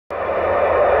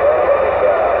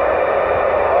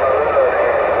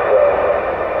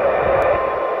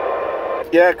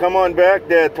Yeah, come on back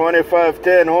there,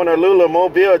 2510 Honolulu,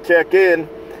 Mobile, check in.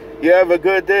 You have a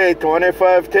good day,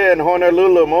 2510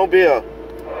 Honolulu, Mobile.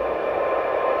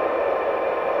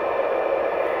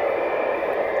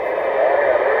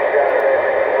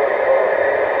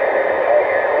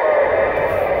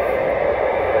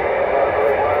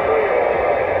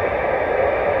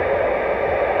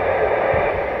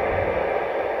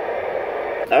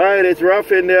 Alright, it's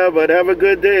rough in there, but have a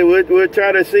good day. We'll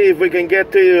try to see if we can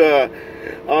get to you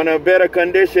on a better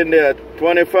condition there.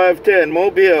 2510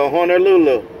 Mobile,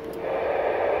 Honolulu.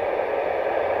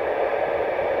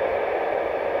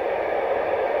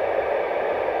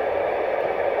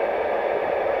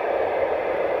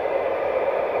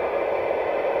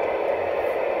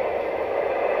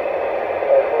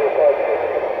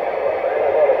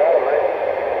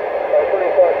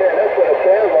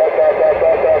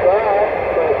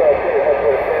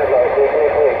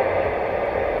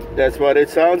 That's what it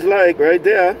sounds like right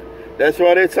there. That's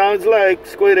what it sounds like,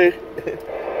 Squiddy.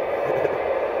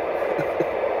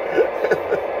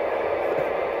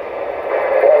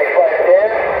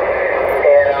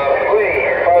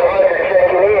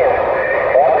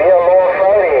 Aloha,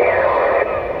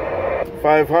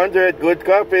 500, good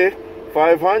copy.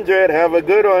 500, have a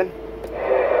good one.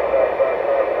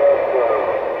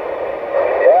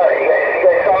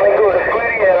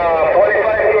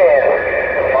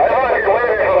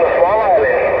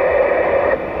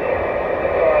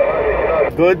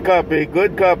 Good copy,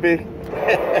 good copy.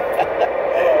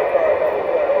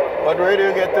 What radio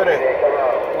you get today?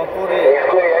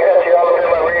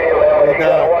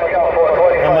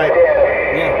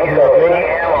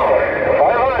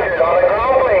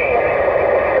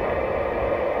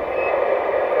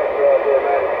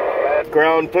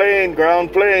 Ground plane,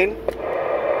 ground plane.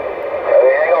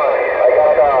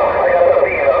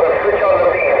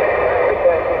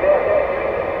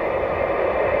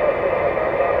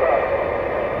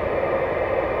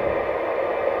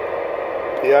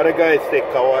 The other guy stay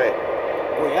Kauai.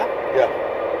 Oh yeah? Yeah.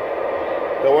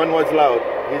 The one was loud.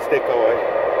 He stay Kauai.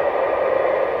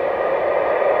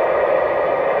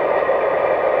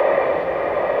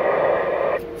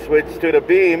 Switch to the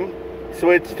beam.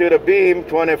 Switch to the beam.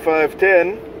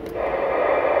 2510.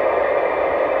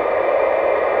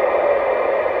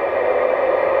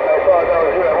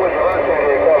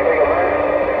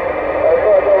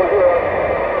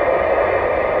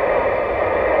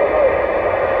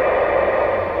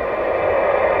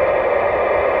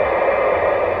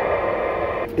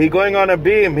 He going on a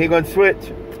beam. He gonna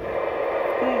switch.